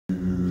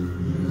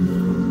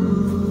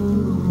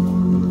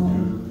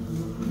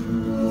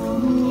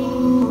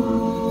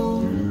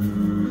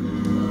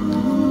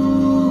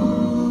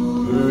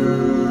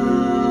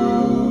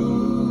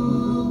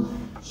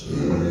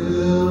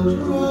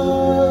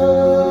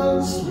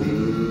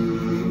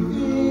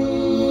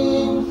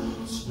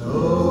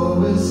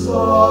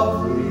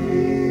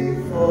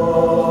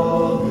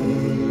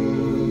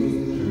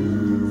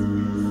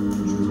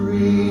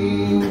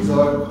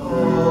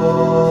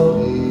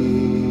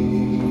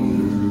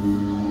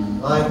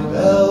like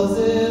bells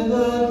in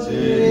the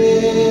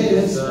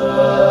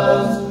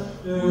distance.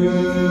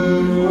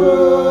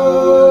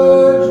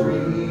 Newer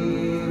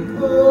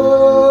dreamers,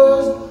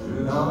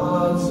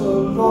 not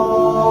so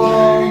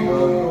long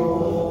ago,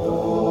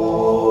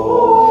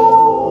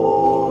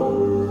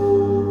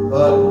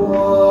 but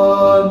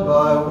one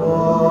by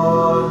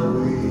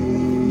one we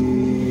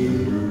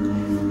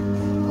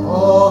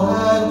all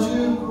had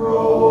to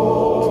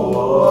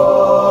grow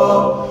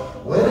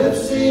up. When it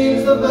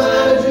seems the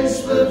magic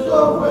slips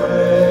away,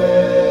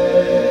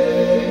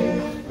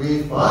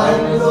 we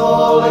find it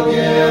all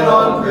again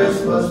on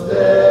Christmas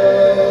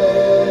Day.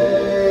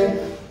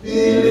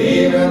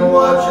 Believe in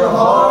what your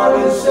heart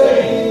is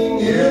saying,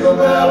 hear the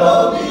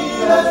melody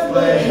that's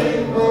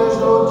playing. There's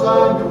no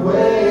time to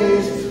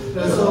waste,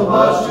 there's so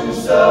much to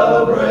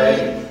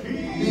celebrate.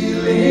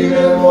 Believe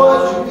in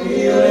what you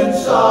feel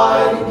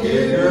inside and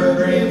give your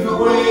dreams the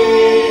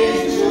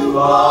wings to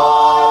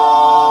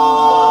fly.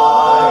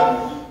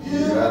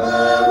 You have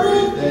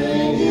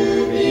everything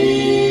you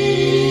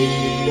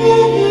need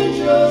if you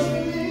just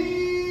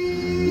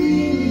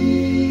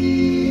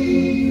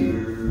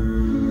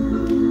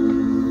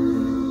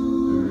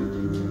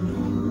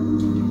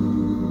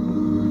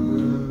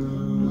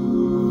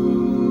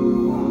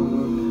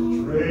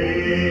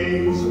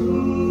Trains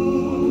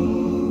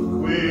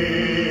move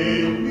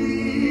with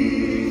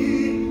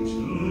me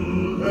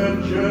to the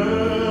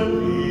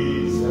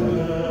journey's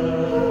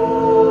end.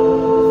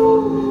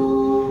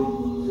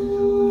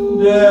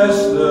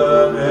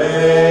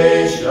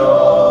 destinations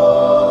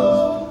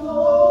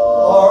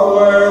are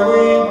where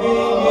we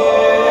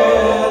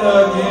begin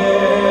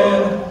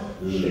again.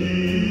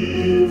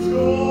 Ships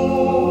go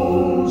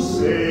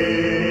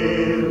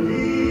sailing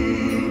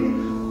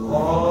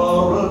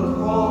far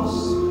across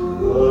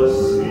the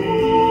sea.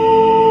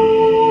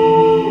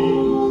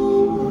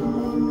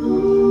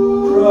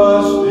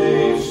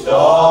 Trusting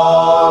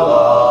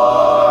starlight,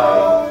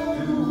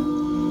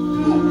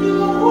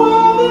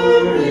 where they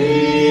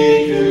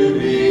need to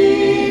be.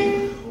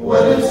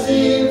 When it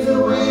seems that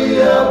we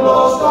have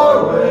lost our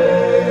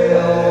way,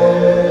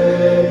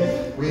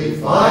 we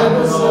find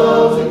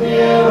ourselves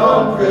again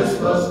on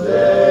Christmas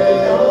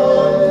Day.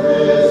 On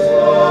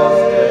Christmas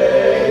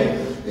Day,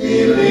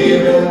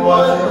 believe in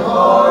what your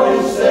heart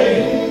is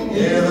saying.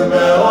 Hear the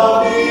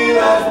melody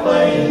that's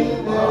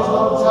playing. There's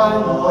no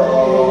time to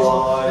waste.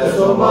 There's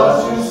so much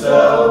to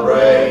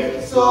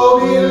celebrate. So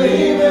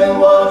believe in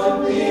what you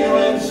feel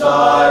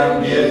inside and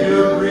give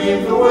your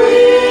dreams the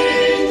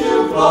wings to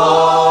fly.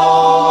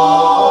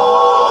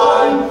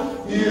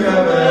 You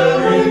have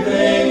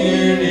everything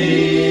you need.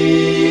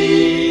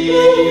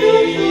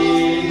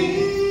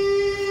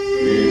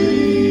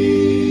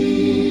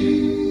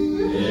 Believe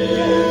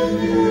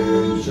if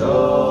you just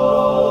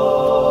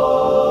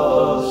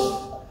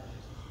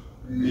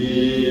believe.